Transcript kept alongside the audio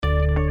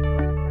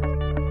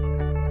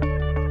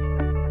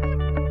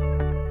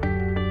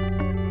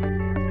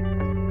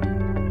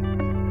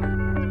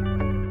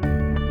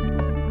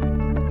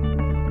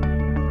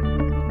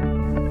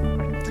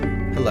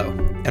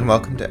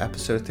welcome to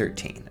episode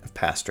 13 of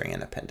Pastoring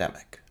in a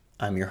Pandemic.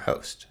 I'm your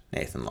host,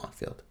 Nathan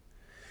Longfield.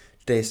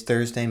 Today is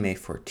Thursday, May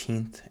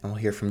 14th, and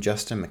we'll hear from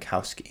Justin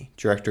Mikowski,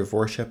 Director of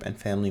Worship and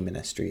Family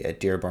Ministry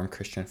at Dearborn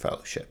Christian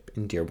Fellowship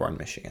in Dearborn,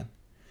 Michigan,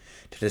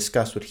 to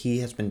discuss what he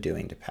has been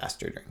doing to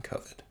pastor during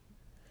COVID.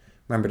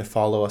 Remember to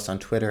follow us on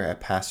Twitter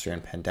at Pastor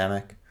in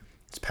Pandemic.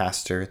 It's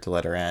Pastor, the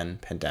letter N,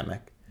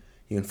 Pandemic.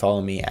 You can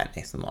follow me at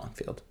Nathan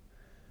Longfield.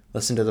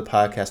 Listen to the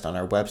podcast on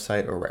our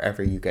website or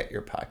wherever you get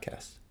your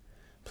podcasts.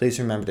 Please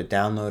remember to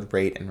download,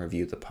 rate, and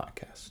review the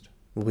podcast.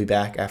 We'll be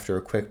back after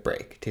a quick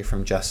break to hear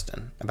from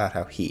Justin about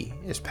how he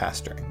is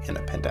pastoring in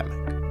a pandemic.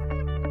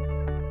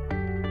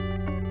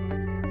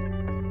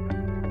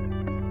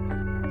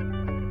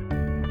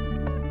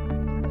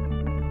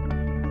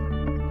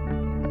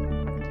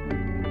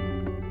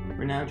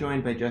 We're now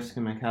joined by Jessica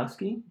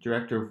Mikowski,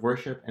 Director of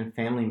Worship and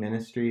Family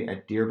Ministry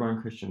at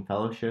Dearborn Christian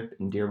Fellowship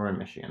in Dearborn,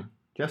 Michigan.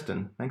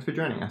 Justin, thanks for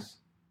joining us.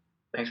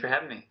 Thanks for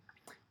having me.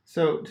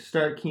 So to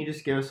start, can you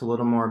just give us a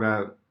little more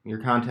about your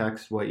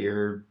context, what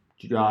your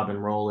job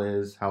and role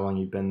is, how long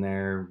you've been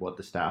there, what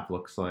the staff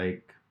looks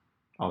like,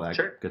 all that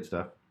good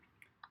stuff?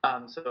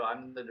 So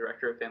I'm the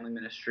Director of Family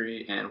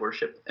Ministry and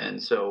Worship.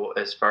 And so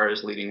as far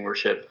as leading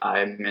worship,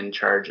 I'm in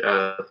charge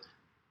of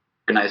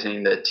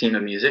organizing the team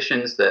of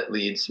musicians that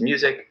leads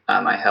music.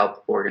 I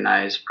help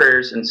organize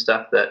prayers and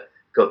stuff that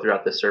go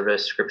throughout the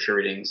service, scripture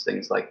readings,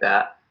 things like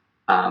that.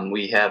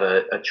 We have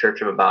a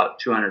church of about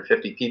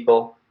 250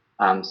 people.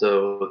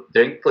 So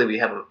thankfully we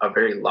have a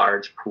very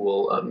large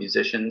pool of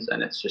musicians,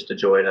 and it's just a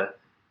joy to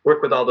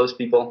work with all those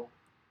people.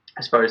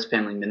 As far as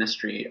family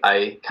ministry,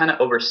 I kind of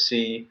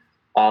oversee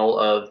all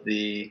of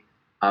the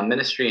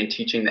ministry and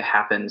teaching that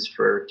happens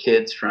for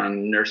kids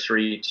from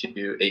nursery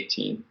to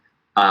 18.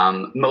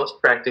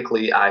 Most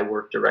practically, I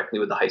work directly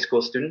with the high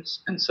school students,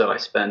 and so I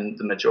spend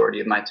the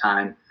majority of my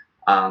time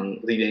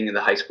leading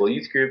the high school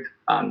youth group,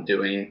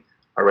 doing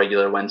a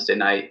regular Wednesday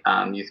night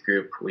youth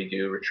group. We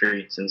do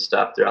retreats and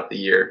stuff throughout the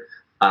year.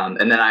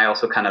 And then I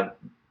also kind of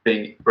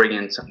bring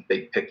in some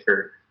big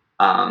picture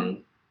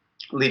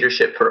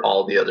leadership for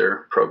all the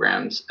other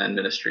programs and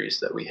ministries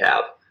that we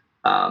have.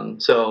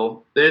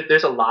 So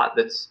there's a lot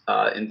that's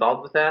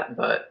involved with that,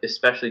 but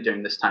especially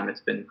during this time,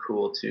 it's been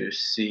cool to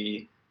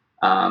see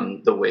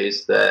the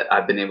ways that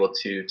I've been able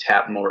to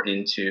tap more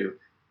into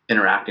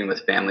interacting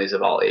with families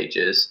of all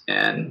ages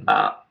and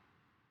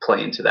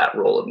play into that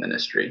role of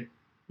ministry.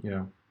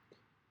 Yeah.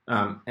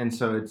 And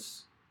so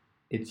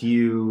it's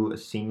you, a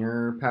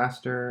senior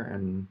pastor,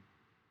 and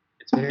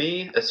it's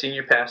me, a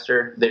senior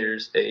pastor.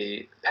 There's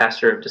a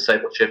pastor of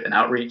discipleship and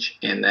outreach,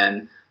 and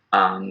then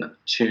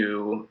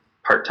two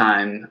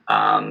part-time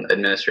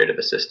administrative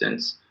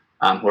assistants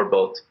who are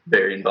both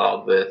very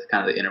involved with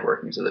kind of the inner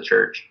workings of the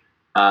church.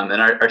 And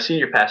our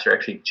senior pastor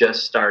actually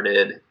just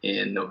started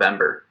in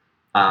November.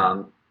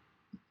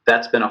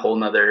 That's been a whole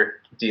nother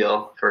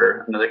deal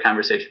for another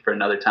conversation for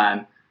another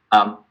time.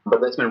 But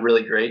that's been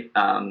really great.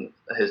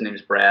 His name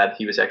is Brad.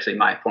 He was actually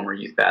my former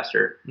youth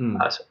pastor,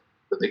 so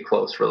really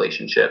close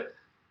relationship.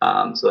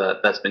 So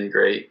that's been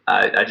great.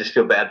 I just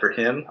feel bad for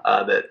him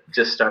that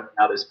just starting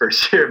out his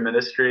first year of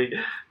ministry.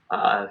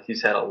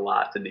 He's had a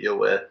lot to deal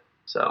with.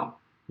 So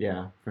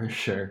yeah, for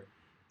sure.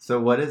 So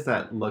what has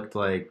that looked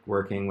like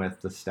working with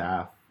the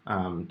staff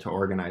to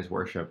organize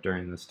worship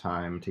during this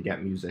time, to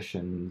get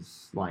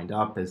musicians lined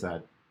up? Is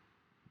that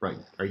right?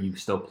 Are you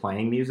still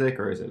playing music,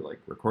 or is it like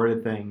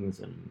recorded things?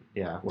 And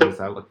yeah, what does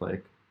that look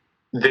like?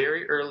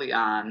 Very early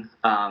on,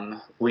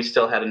 we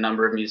still had a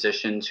number of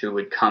musicians who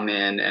would come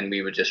in and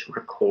we would just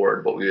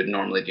record what we would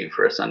normally do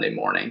for a Sunday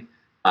morning.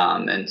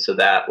 And so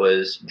that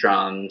was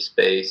drums,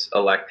 bass,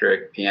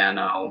 electric,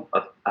 piano,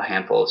 a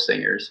handful of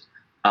singers.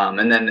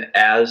 And then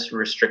as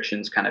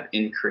restrictions kind of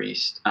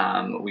increased,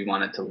 we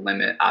wanted to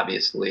limit,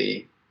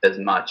 obviously, as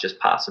much as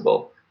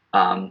possible.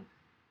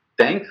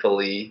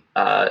 Thankfully,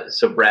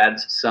 so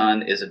Brad's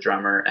son is a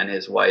drummer and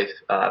his wife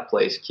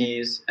plays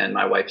keys and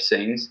my wife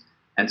sings.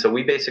 And so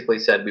we basically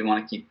said we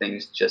want to keep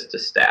things just to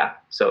staff.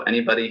 So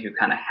anybody who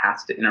kind of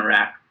has to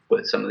interact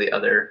with some of the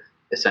other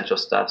essential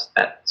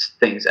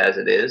things as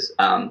it is,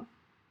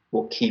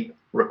 we'll keep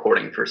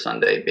recording for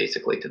Sunday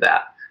basically to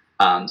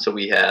that. So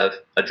we have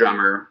a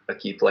drummer, a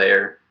key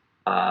player,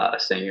 a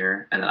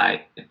singer, and then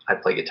I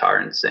play guitar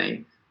and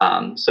sing.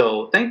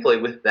 So thankfully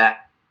with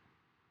that,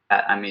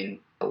 I mean,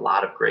 a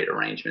lot of great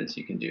arrangements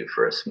you can do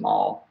for a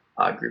small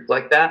group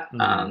like that.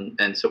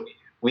 And so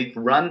we've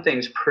run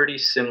things pretty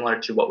similar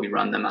to what we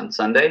run them on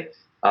Sunday,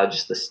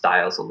 just the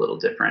style's a little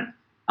different.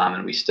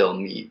 And we still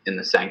meet in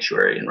the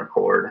sanctuary and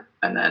record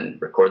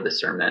the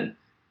sermon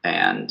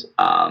and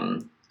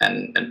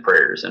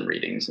prayers and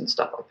readings and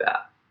stuff like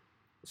that.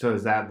 So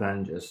is that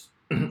then just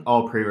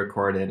all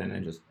pre-recorded and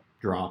it just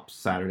drops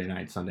Saturday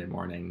night, Sunday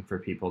morning for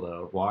people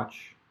to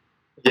watch?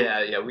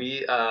 Yeah.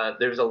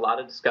 There was a lot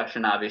of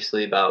discussion,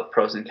 obviously, about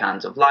pros and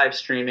cons of live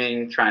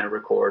streaming, trying to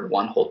record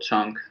one whole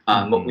chunk.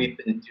 What we've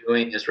been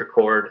doing is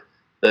record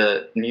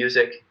the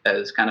music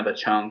as kind of a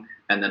chunk,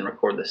 and then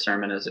record the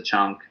sermon as a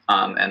chunk,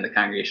 and the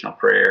congregational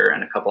prayer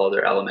and a couple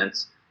other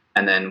elements,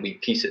 and then we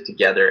piece it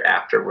together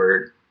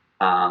afterward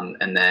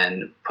and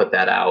then put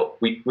that out.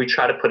 We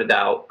try to put it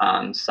out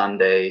on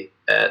Sunday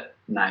at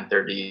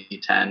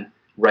 9:30, 10,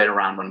 right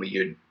around when we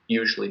would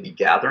usually be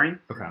gathering.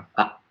 Okay.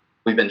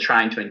 We've been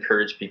trying to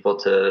encourage people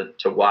to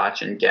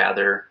watch and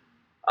gather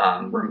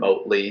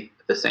remotely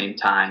at the same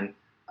time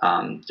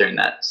during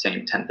that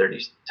same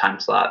 10:30 time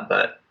slot.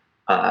 But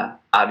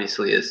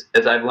obviously, as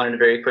I've learned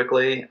very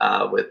quickly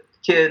with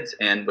kids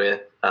and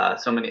with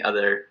so many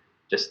other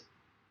just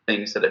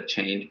things that have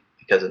changed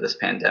because of this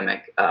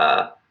pandemic,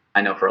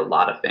 I know for a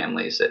lot of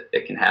families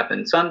it can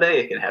happen Sunday,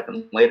 it can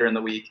happen later in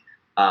the week.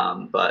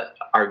 But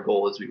our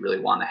goal is we really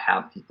want to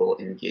have people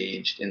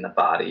engaged in the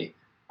body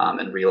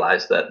and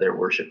realize that they're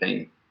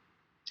worshiping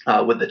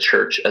with the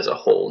church as a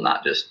whole,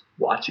 not just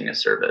watching a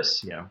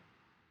service. Yeah.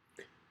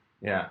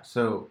 Yeah.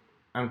 So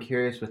I'm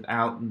curious,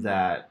 without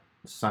that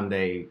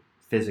Sunday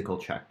physical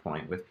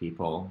checkpoint with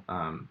people,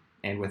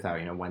 and without,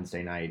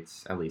 Wednesday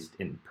nights, at least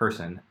in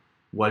person,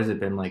 what has it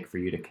been like for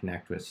you to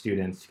connect with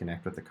students, to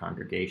connect with the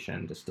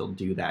congregation, to still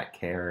do that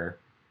care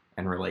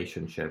and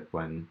relationship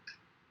when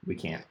we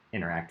can't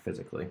interact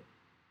physically?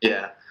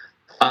 Yeah.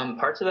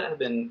 Parts of that have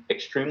been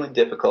extremely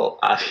difficult,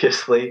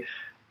 obviously.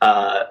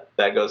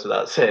 That goes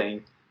without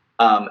saying.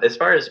 As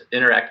far as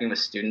interacting with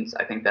students,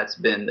 I think that's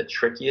been the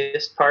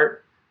trickiest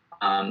part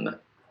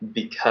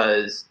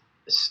because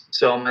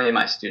so many of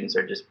my students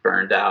are just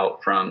burned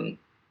out from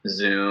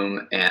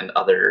Zoom and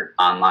other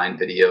online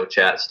video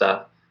chat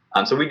stuff.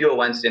 So we do a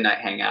Wednesday night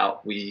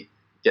hangout. We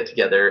get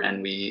together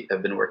and we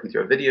have been working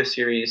through a video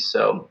series.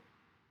 So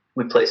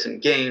we play some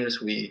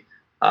games, we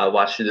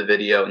watch through the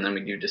video, and then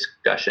we do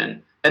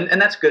discussion.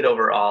 And that's good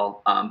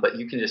overall. But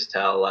you can just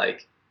tell,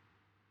 like,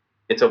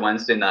 it's a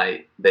Wednesday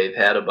night. They've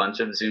had a bunch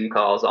of Zoom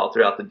calls all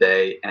throughout the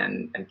day,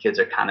 and kids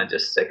are kind of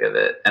just sick of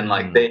it. And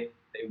like they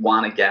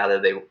want to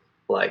gather.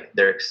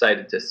 They're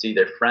excited to see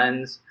their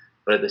friends,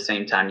 but at the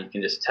same time, you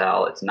can just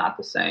tell it's not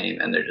the same,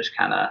 and they're just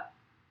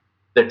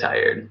they're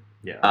tired.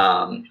 Yeah.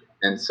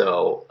 And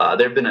so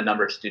there have been a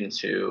number of students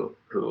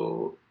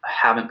who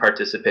haven't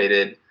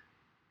participated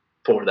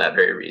for that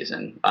very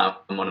reason.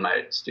 One of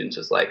my students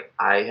was like,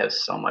 I have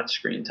so much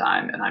screen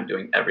time, and I'm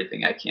doing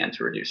everything I can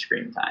to reduce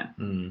screen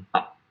time.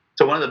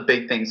 So one of the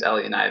big things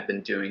Ellie and I have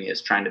been doing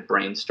is trying to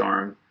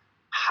brainstorm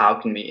how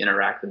can we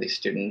interact with these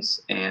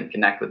students and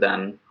connect with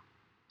them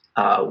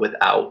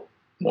without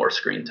more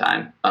screen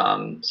time,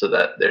 so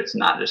that there's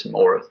not just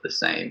more of the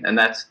same. And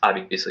that's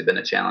obviously been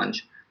a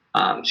challenge.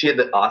 She had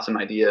the awesome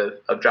idea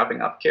of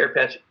dropping off care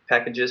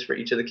packages for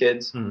each of the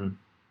kids.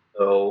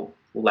 So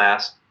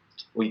last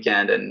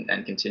weekend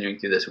and continuing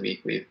through this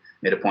week, we've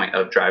made a point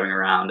of driving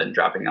around and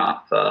dropping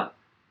off a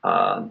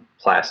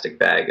plastic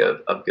bag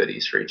of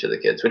goodies for each of the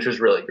kids, which was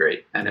really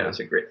great. And It was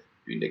a great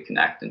opportunity to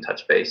connect and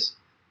touch base.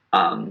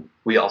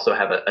 We also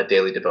have a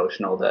daily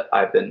devotional that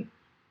I've been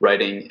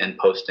writing and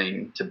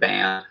posting to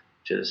Band,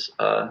 which is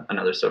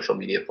another social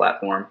media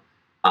platform.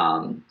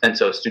 And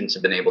so students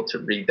have been able to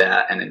read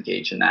that and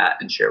engage in that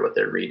and share what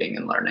they're reading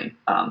and learning.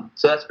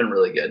 So that's been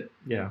really good.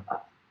 Yeah.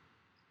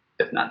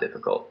 If not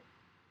difficult.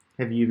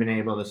 Have you been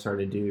able to sort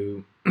of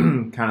do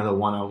kind of the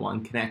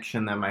one-on-one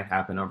connection that might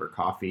happen over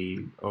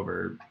coffee,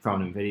 over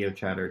phone and video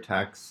chat or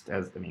text,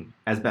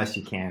 as best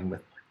you can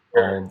with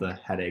all of the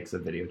headaches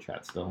of video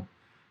chat still?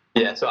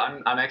 Yeah, so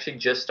I'm actually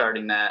just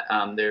starting that.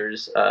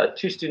 There's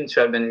 2 students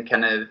who I've been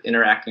kind of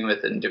interacting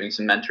with and doing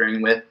some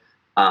mentoring with.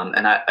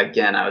 And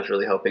I was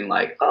really hoping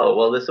like, oh,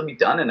 well, this will be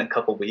done in a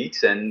couple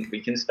weeks and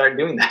we can start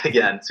doing that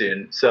again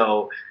soon.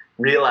 So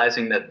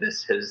realizing that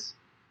this has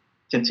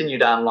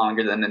continued on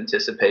longer than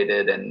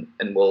anticipated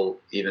and will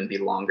even be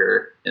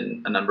longer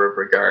in a number of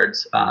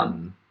regards.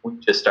 We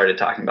just started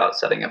talking about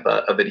setting up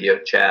a video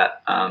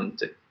chat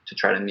to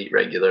try to meet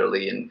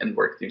regularly and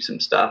work through some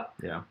stuff.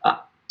 Yeah.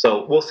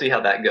 So we'll see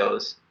how that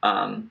goes.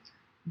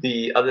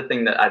 The other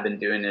thing that I've been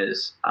doing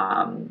is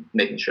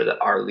making sure that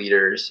our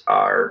leaders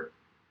are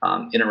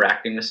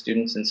interacting with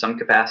students in some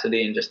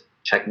capacity and just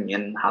checking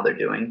in how they're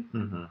doing.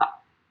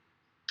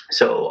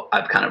 So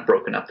I've kind of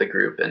broken up the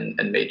group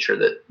and made sure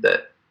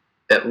that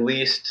at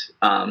least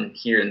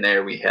here and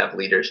there we have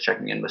leaders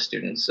checking in with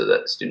students so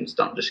that students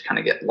don't just kind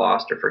of get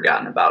lost or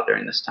forgotten about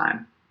during this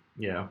time.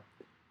 Yeah.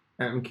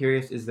 I'm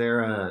curious, is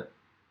there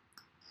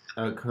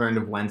a kind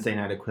of Wednesday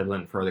night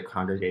equivalent for the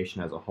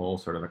congregation as a whole,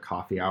 sort of a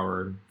coffee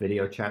hour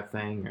video chat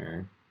thing,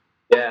 or?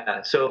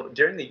 Yeah, so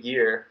during the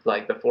year,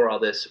 like before all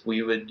this,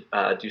 we would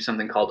do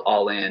something called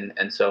All In.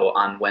 And so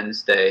on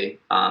Wednesday,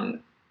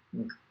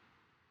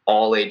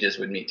 all ages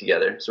would meet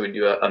together. So we'd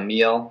do a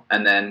meal,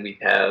 and then we'd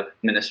have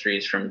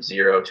ministries from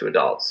 0 to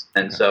adults.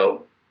 And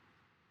so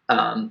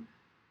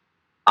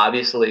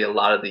obviously a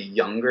lot of the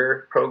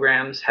younger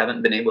programs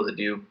haven't been able to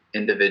do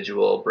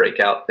individual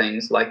breakout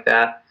things like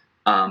that.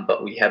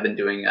 But we have been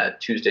doing a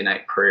Tuesday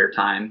night prayer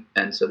time.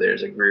 And so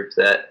there's a group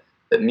that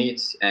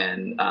meets,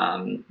 and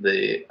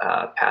the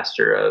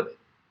pastor of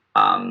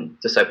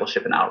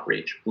discipleship and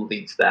outreach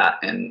leads that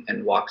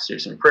and walks through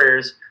some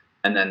prayers.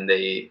 And then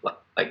they,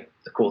 like,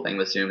 the cool thing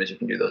with Zoom is you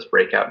can do those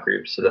breakout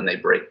groups. So then they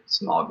break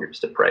small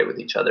groups to pray with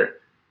each other.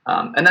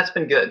 And that's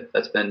been good.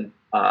 That's been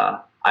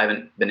I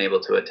haven't been able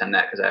to attend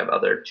that because I have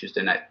other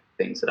Tuesday night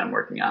things that I'm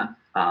working on.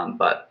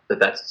 But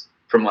that's,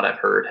 from what I've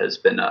heard, has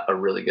been a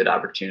really good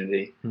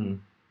opportunity. Hmm.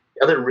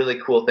 The other really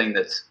cool thing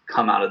that's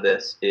come out of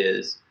this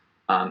is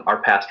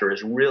our pastor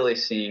is really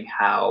seeing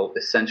how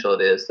essential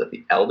it is that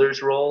the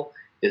elder's role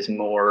is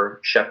more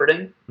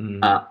shepherding.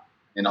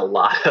 In a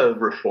lot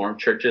of Reformed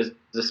churches,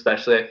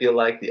 especially, I feel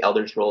like the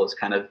elder's role is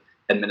kind of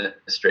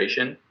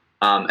administration.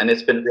 And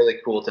it's been really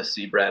cool to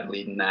see Brad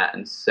lead in that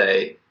and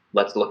say,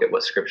 let's look at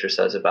what Scripture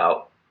says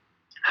about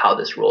how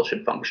this role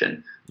should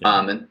function.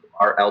 Yeah. And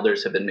our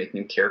elders have been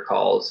making care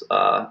calls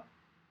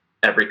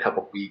every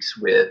couple weeks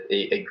with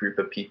a group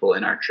of people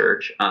in our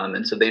church.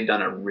 And so they've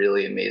done a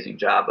really amazing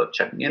job of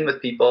checking in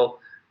with people.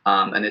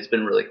 And it's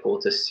been really cool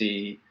to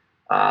see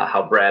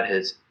how Brad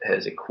has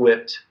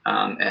equipped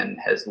and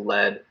has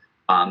led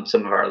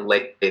some of our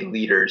lay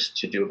leaders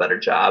to do a better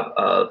job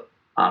of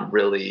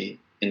really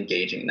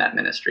engaging in that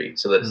ministry,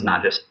 so that it's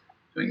not just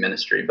doing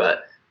ministry,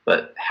 but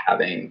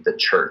having the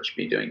church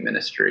be doing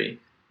ministry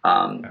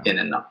in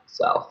and of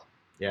itself.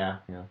 Yeah,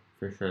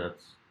 for sure.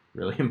 That's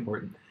really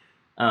important.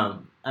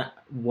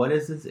 What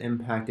has this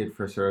impacted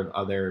for sort of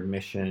other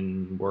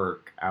mission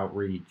work,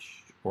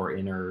 outreach, or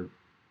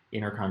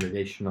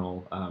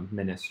intercongregational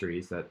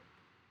ministries that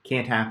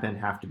can't happen,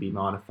 have to be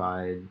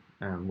modified?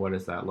 What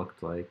does that look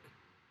like?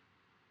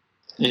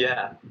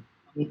 Yeah.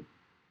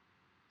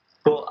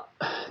 Well,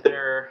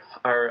 there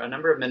are a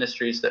number of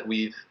ministries that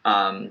we've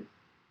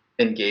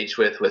engaged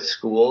with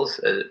schools.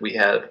 We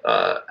have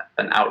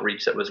an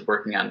outreach that was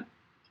working on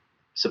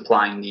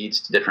supplying needs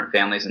to different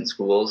families in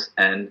schools.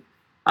 And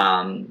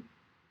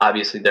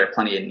obviously there are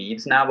plenty of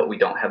needs now, but we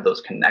don't have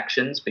those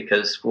connections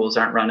because schools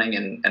aren't running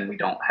and we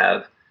don't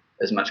have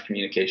as much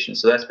communication.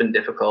 So that's been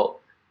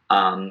difficult.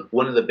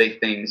 One of the big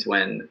things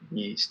when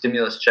the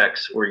stimulus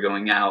checks were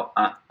going out,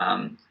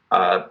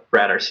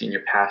 Brad, our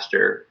senior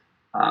pastor,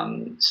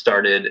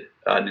 started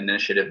an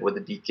initiative with the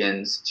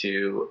deacons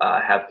to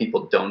have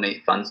people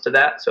donate funds to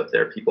that. So if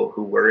there are people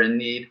who were in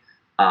need,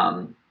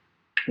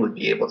 would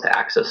be able to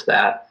access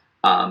that.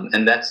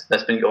 And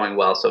that's been going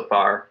well so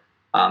far.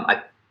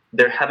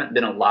 There haven't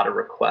been a lot of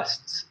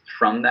requests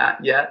from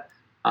that yet.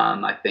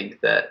 I think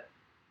that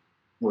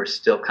we're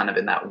still kind of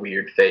in that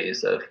weird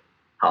phase of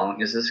how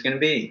long is this going to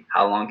be?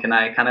 How long can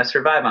I kind of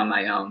survive on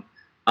my own?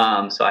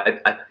 So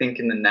I think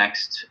in the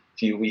next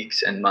few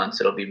weeks and months,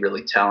 it'll be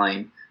really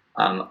telling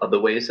of the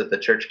ways that the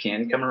church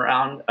can come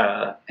around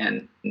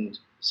and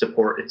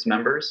support its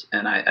members.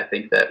 And I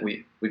think that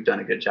we've done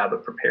a good job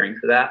of preparing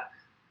for that.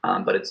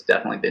 But it's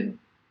definitely been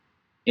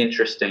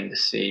interesting to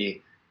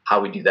see how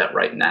we do that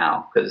right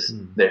now, because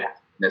there hasn't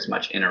been as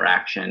much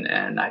interaction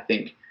and I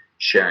think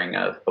sharing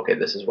of, okay,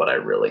 this is what I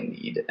really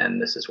need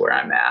and this is where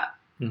I'm at.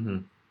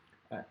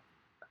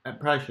 I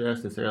probably should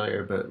ask this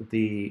earlier, but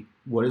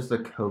what has the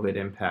COVID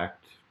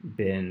impact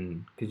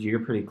been? Because you're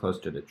pretty close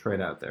to Detroit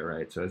out there,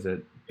 right? So has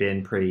it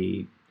been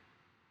pretty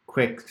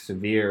quick,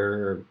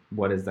 severe?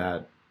 What has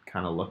that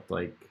kind of looked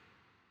like?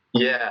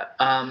 Yeah,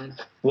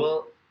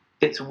 well,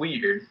 it's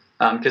weird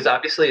because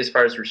obviously as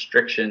far as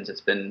restrictions, it's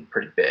been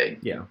pretty big.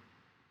 Yeah.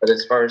 But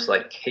as far as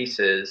like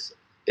cases,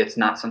 it's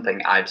not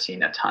something I've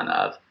seen a ton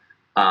of.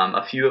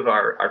 A few of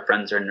our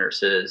friends are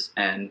nurses,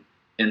 and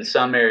in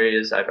some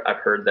areas I've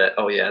heard that,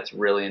 oh yeah, it's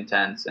really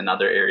intense. In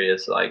other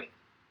areas, like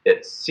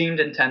it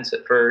seemed intense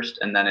at first,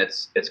 and then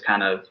it's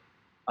kind of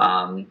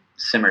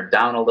simmered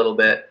down a little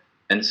bit.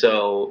 And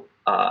so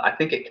I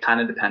think it kind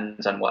of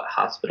depends on what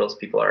hospitals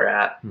people are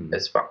at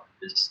as far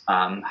as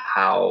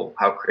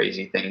how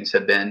crazy things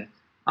have been.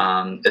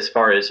 As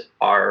far as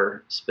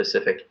our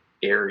specific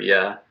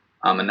area,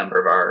 a number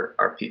of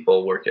our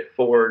people work at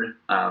Ford.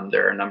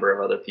 There are a number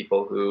of other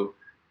people who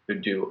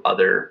do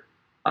other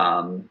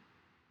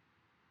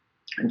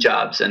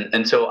jobs.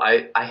 And so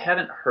I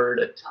haven't heard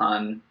a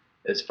ton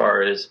as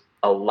far as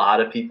a lot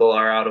of people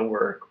are out of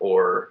work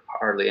or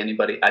hardly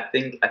anybody. I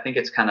think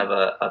it's kind of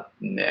a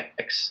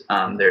mix.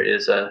 There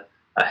is a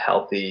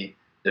healthy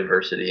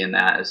diversity in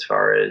that as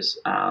far as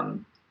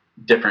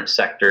different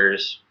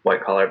sectors,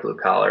 white collar, blue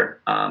collar.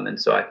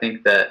 And so I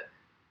think that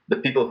the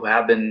people who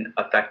have been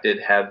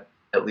affected have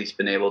at least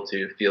been able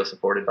to feel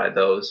supported by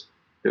those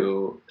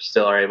who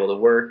still are able to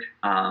work.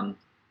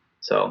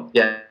 So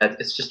yeah,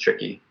 it's just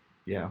tricky.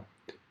 Yeah.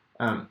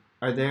 Are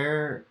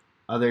there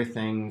other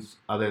things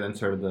other than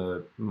sort of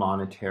the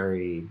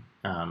monetary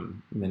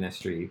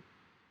ministry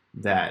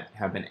that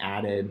have been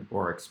added,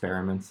 or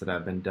experiments that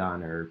have been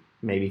done, or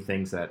maybe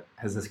things that,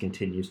 as this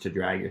continues to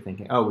drag, you're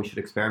thinking, oh, we should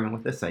experiment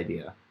with this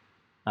idea,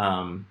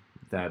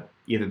 that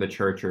either the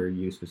church or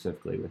you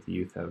specifically with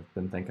youth have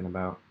been thinking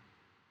about?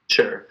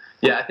 Sure.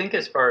 Yeah, I think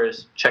as far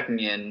as checking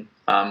in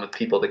with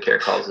people, the care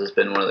calls has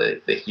been one of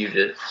the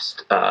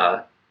hugest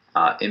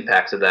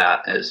impacts of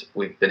that, as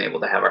we've been able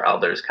to have our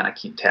elders kind of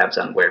keep tabs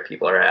on where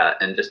people are at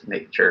and just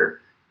make sure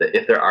that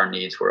if there are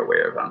needs, we're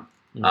aware of them.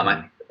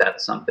 I think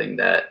that's something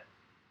that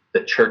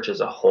the church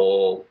as a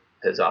whole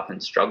has often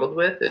struggled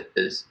with,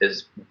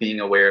 is being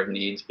aware of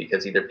needs,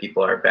 because either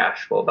people are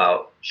bashful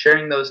about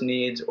sharing those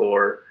needs,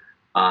 or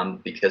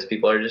because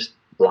people are just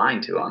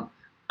blind to them.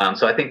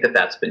 So I think that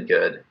that's been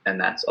good, and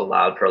that's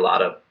allowed for a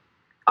lot of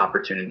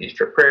opportunities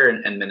for prayer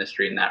and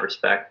ministry in that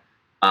respect.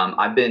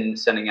 I've been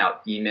sending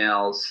out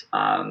emails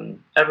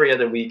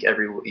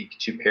every week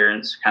to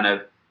parents, kind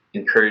of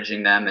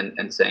encouraging them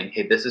and saying,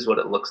 hey, this is what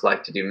it looks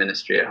like to do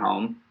ministry at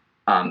home,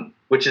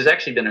 which has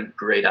actually been a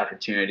great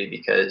opportunity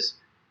because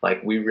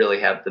like we really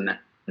have the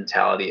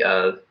mentality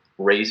of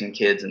raising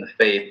kids in the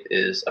faith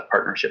is a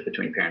partnership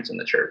between parents and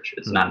the church.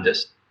 It's not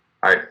just,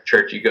 all right,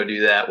 church, you go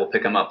do that, we'll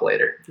pick them up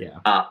later.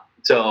 Yeah.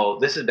 So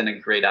this has been a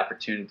great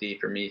opportunity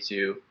for me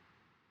to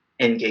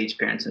engage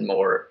parents in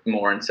more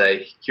and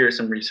say, here's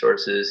some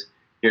resources,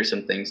 here's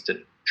some things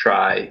to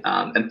try.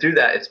 And through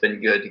that, it's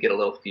been good to get a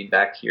little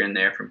feedback here and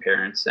there from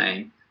parents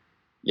saying,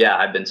 yeah,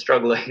 I've been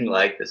struggling,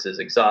 like this is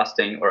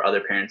exhausting, or other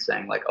parents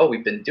saying like, oh,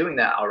 we've been doing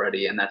that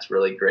already. And that's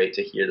really great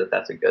to hear that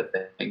that's a good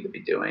thing to be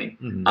doing.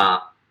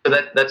 So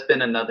that's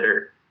been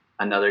another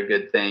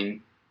good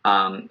thing.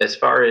 As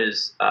far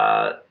as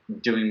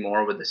doing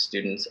more with the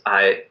students,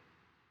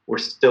 we're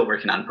still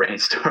working on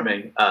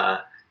brainstorming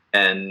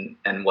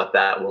and what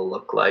that will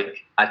look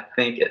like. I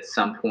think at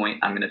some point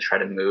I'm going to try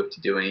to move to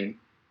doing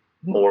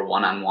more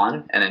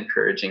one-on-one and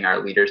encouraging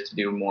our leaders to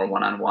do more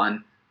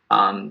one-on-one.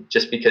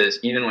 Just because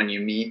even when you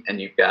meet and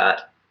you've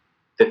got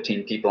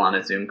 15 people on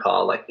a Zoom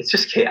call, like it's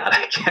just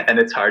chaotic and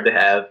it's hard to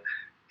have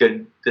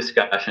good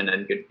discussion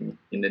and good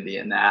community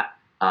in that.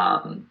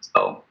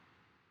 So,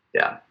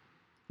 yeah.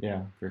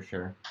 Yeah, for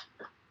sure.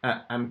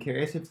 I'm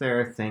curious if there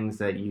are things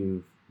that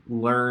you've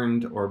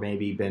learned or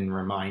maybe been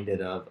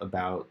reminded of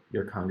about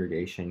your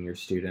congregation, your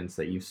students,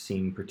 that you've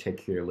seen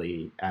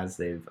particularly as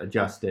they've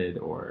adjusted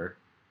or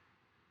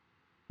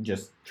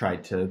just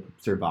tried to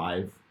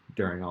survive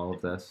during all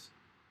of this?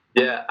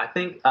 Yeah, I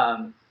think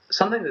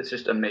something that's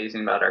just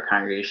amazing about our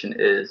congregation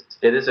is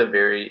it is a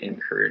very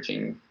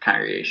encouraging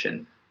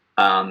congregation.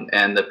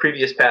 And the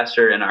previous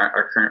pastor and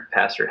our current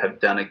pastor have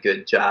done a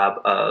good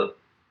job of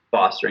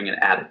fostering an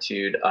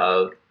attitude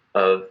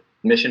of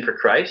mission for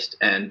Christ,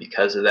 and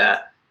because of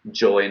that,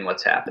 joy in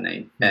what's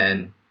happening.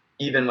 And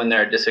even when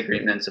there are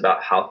disagreements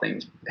about how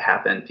things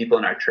happen, people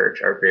in our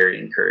church are very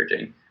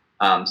encouraging.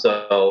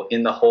 So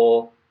in the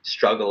whole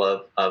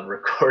struggle of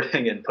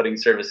recording and putting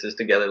services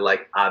together,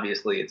 like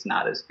obviously it's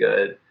not as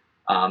good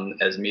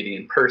as meeting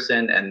in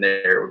person, and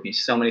there would be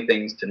so many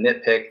things to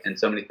nitpick and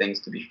so many things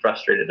to be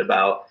frustrated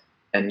about,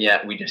 and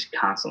yet we just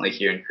constantly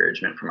hear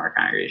encouragement from our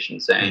congregation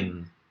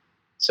saying,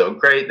 so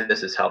great that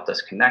this has helped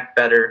us connect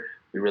better.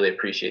 We really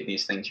appreciate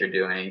these things you're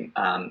doing.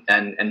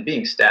 And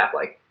being staff,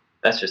 like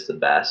that's just the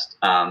best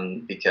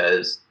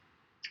because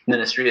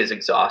ministry is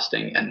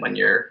exhausting. And when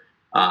your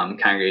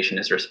congregation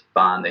is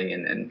responding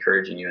and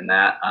encouraging you in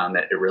that,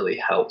 it really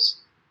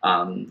helps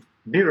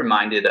be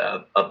reminded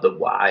of the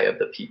why of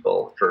the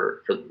people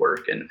for the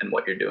work and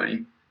what you're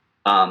doing.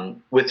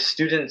 With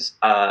students,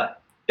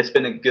 it's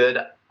been a good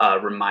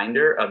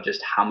reminder of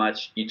just how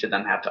much each of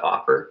them have to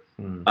offer.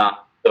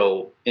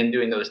 So in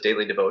doing those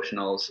daily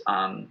devotionals,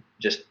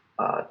 just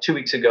 2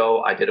 weeks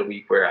ago, I did a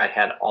week where I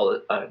had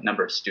a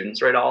number of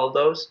students write all of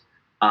those.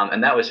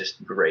 And that was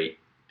just great.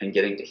 And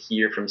getting to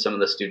hear from some of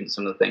the students,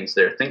 some of the things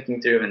they're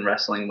thinking through and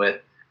wrestling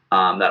with,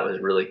 that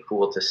was really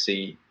cool to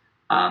see.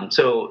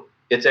 So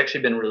it's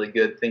actually been really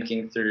good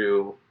thinking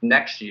through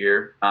next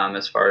year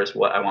as far as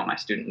what I want my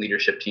student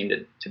leadership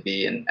team to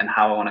be and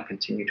how I want to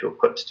continue to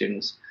equip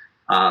students.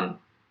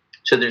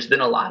 So there's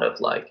been a lot of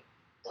like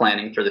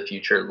planning for the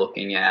future,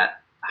 looking at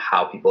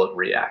how people have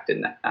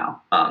reacted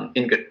now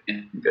in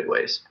good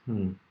ways.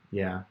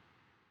 Yeah.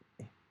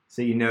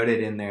 So you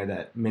noted in there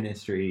that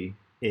ministry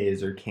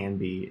is or can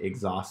be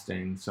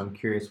exhausting. So I'm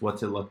curious,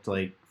 what's it looked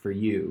like for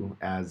you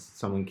as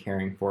someone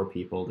caring for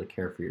people to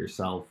care for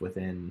yourself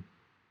within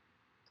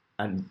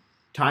a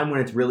time when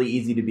it's really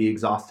easy to be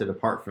exhausted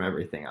apart from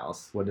everything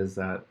else? What does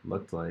that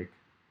look like?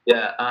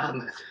 Yeah.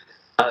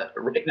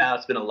 Right now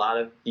it's been a lot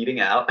of eating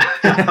out.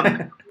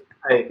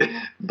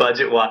 I,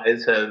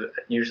 budget-wise, have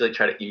usually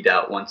try to eat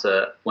out once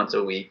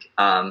a week.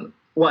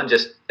 One,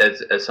 just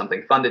as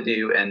something fun to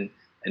do, and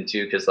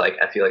two, because like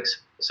I feel like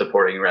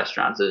supporting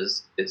restaurants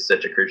is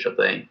such a crucial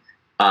thing.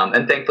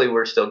 And thankfully,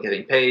 we're still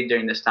getting paid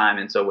during this time,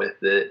 and so with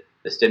the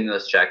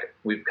stimulus check,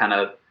 we've kind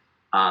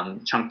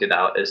of chunked it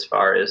out as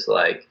far as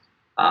like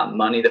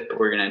money that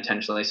we're going to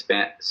intentionally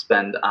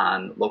spend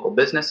on local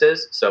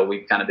businesses. So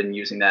we've kind of been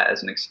using that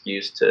as an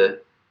excuse to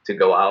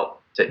go out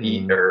to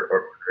eat or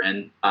order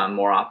in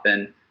more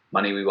often.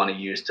 Money we want to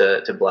use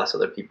to bless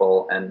other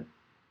people, and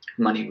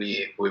money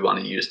we want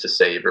to use to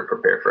save or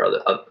prepare for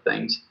other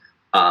things.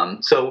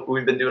 So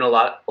we've been doing a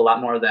lot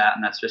more of that,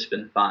 and that's just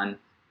been fun.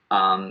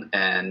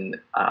 And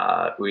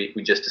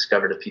we just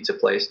discovered a pizza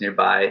place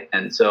nearby,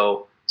 and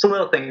so some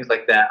little things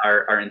like that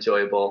are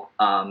enjoyable.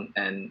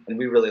 And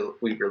we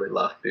really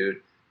love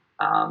food.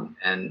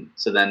 And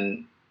so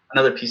then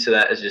another piece of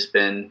that has just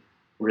been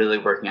really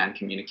working on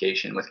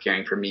communication with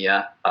caring for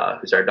Mia,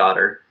 who's our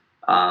daughter,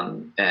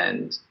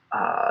 and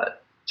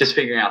just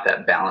figuring out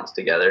that balance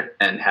together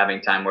and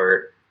having time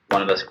where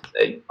one of us can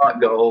say,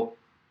 go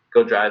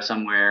go drive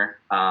somewhere,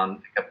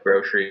 pick up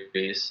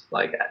groceries.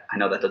 Like, I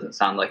know that doesn't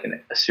sound like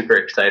a super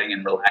exciting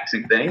and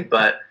relaxing thing,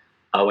 but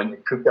when you're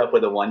cooped up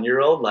with a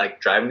 1-year-old,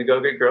 like driving to go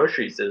get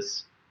groceries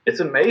it's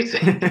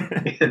amazing.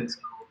 And so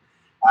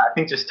I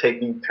think just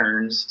taking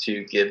turns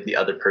to give the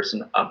other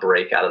person a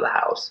break out of the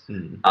house,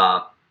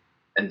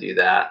 and do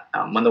that.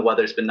 When the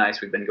weather's been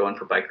nice, we've been going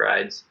for bike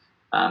rides,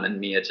 and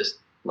Mia just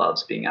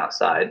loves being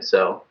outside.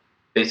 So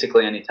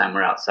basically, anytime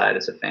we're outside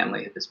as a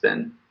family, it's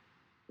been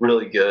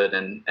really good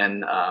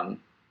and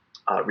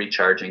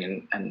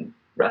recharging and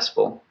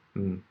restful.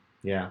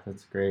 Yeah,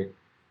 that's great.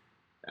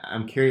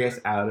 I'm curious,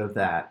 out of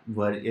that,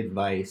 what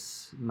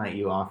advice might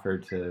you offer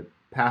to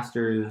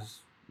pastors,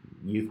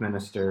 youth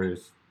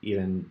ministers,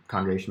 even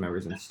congregation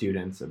members and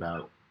students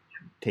about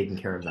taking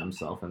care of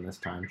themselves in this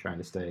time, trying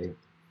to stay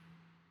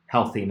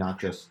healthy, not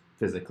just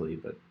physically,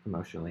 but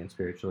emotionally and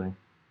spiritually?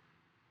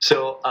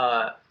 So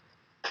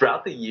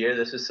throughout the year,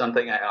 this is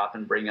something I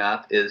often bring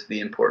up, is the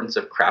importance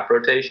of crop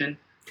rotation.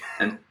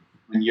 And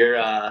when you're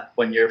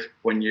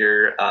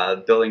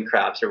building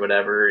crops or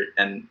whatever,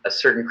 and a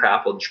certain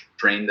crop will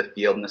drain the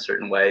field in a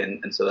certain way,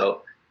 and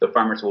so the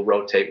farmers will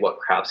rotate what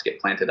crops get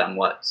planted on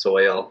what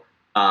soil,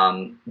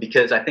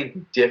 because I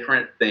think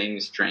different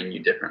things drain you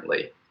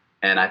differently,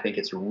 and I think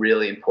it's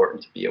really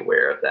important to be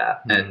aware of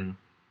that.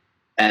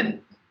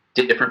 And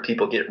different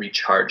people get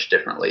recharged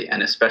differently,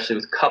 and especially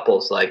with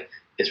couples, like,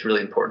 it's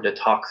really important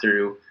to talk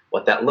through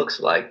what that looks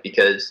like,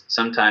 because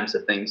sometimes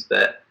the things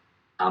that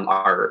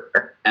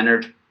are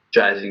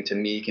energizing to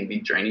me can be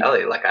draining.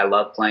 Like, I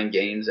love playing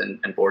games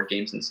and board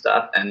games and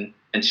stuff, and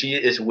she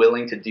is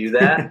willing to do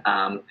that,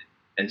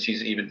 and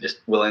she's even just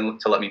willing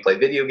to let me play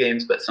video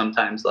games. But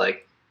sometimes,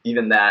 like,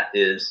 even that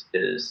is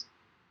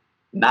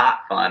not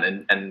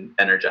fun and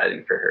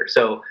energizing for her.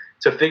 So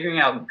figuring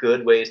out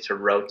good ways to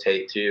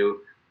rotate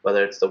to,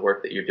 whether it's the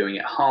work that you're doing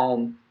at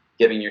home,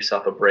 giving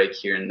yourself a break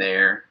here and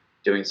there,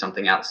 doing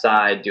something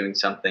outside, doing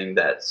something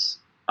that's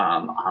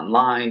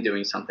online,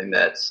 doing something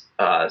that's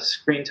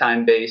screen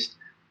time based,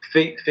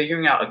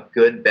 figuring out a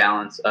good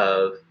balance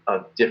of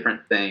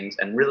different things,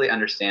 and really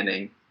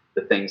understanding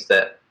the things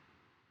that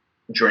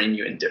drain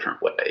you in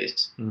different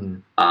ways,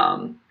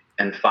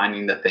 and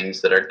finding the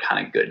things that are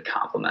kind of good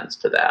complements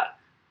to that.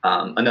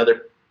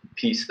 Another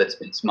piece that's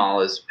been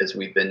small is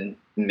we've been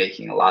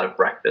making a lot of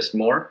breakfast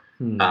more.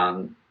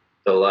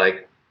 So,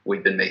 like,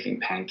 we've been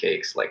making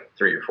pancakes like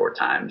 3 or 4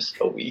 times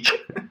a week.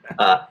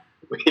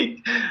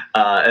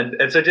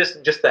 And so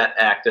just that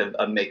act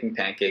of making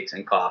pancakes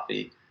and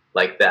coffee,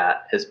 like,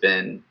 that has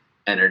been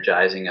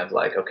energizing, of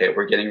like, okay,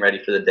 we're getting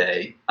ready for the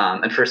day.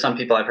 And for some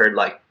people, I've heard,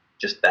 like,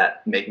 just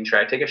that making sure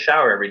I take a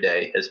shower every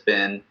day has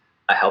been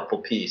a helpful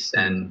piece.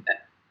 And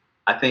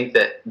I think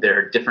that there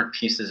are different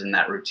pieces in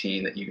that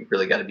routine that you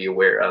really got to be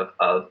aware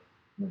of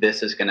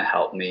this is going to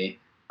help me.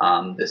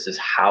 This is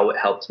how it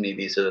helps me.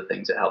 These are the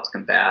things it helps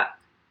combat.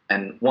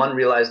 And one,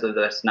 realize that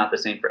that's not the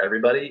same for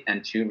everybody.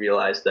 And 2,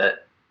 realize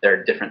that there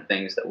are different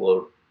things that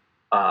will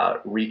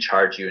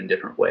recharge you in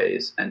different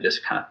ways, and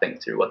just kind of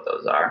think through what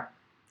those are.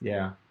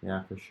 Yeah,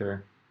 for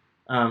sure.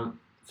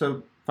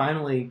 So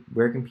finally,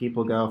 where can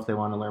people go if they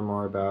want to learn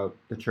more about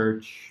the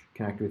church,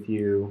 connect with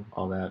you,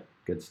 all that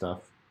good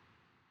stuff?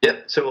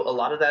 Yep. So a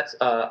lot of that's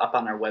up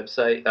on our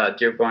website,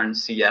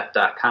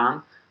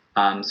 dearborncf.com.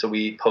 So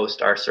we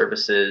post our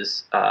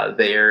services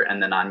there,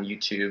 and then on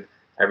YouTube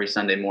every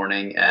Sunday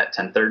morning at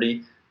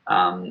 10:30.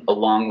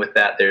 Along with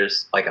that,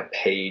 there's like a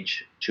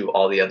page to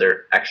all the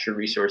other extra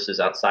resources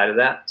outside of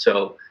that.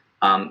 So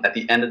at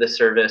the end of the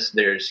service,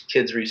 there's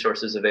kids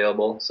resources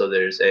available. So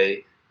there's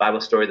a Bible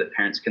story that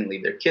parents can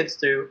lead their kids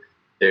through.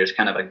 There's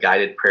kind of a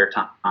guided prayer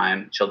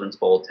time, children's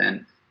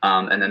bulletin.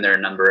 And then there are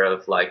a number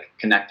of, like,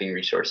 connecting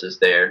resources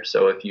there.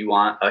 So if you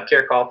want a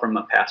care call from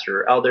a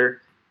pastor or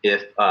elder,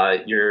 if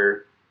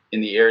you're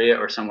in the area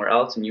or somewhere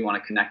else and you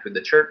want to connect with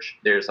the church,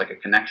 there's like a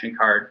connection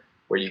card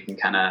where you can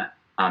kind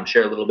of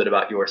share a little bit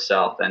about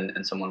yourself,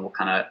 and someone will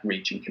kind of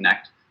reach and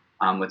connect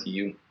with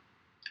you.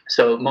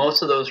 So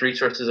most of those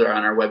resources are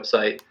on our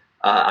website.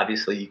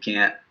 Obviously, you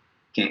can't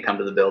come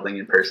to the building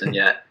in person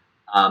yet.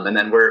 And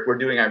then we're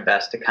doing our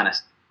best to kind of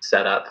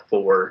set up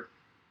for,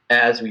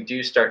 as we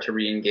do start to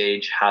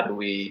re-engage, how do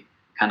we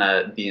kind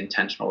of be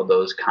intentional with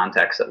those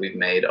contacts that we've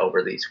made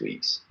over these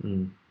weeks.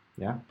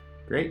 Yeah,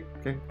 great.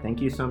 Okay,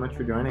 thank you so much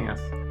for joining us.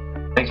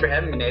 Thanks for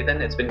having me,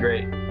 Nathan. It's been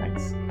great.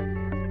 Thanks.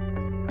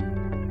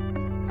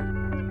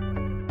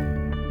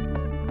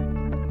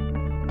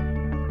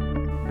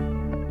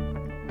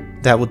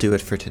 That will do it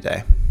for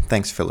today.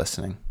 Thanks for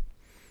listening.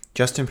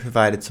 Justin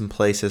provided some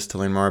places to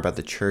learn more about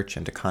the church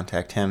and to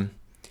contact him.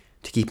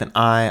 To keep an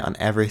eye on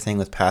everything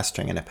with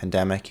pastoring in a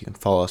pandemic, you can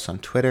follow us on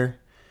Twitter,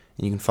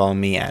 and you can follow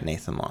me at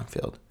Nathan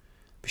Longfield.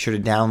 Be sure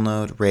to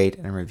download, rate,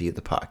 and review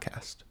the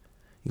podcast.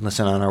 You can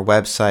listen on our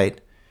website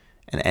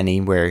and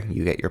anywhere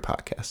you get your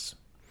podcasts.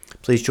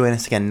 Please join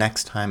us again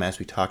next time as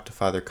we talk to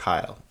Father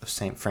Kyle of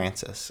St.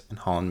 Francis in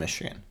Holland,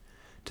 Michigan,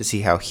 to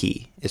see how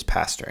he is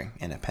pastoring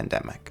in a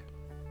pandemic.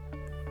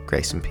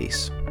 Grace and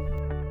peace.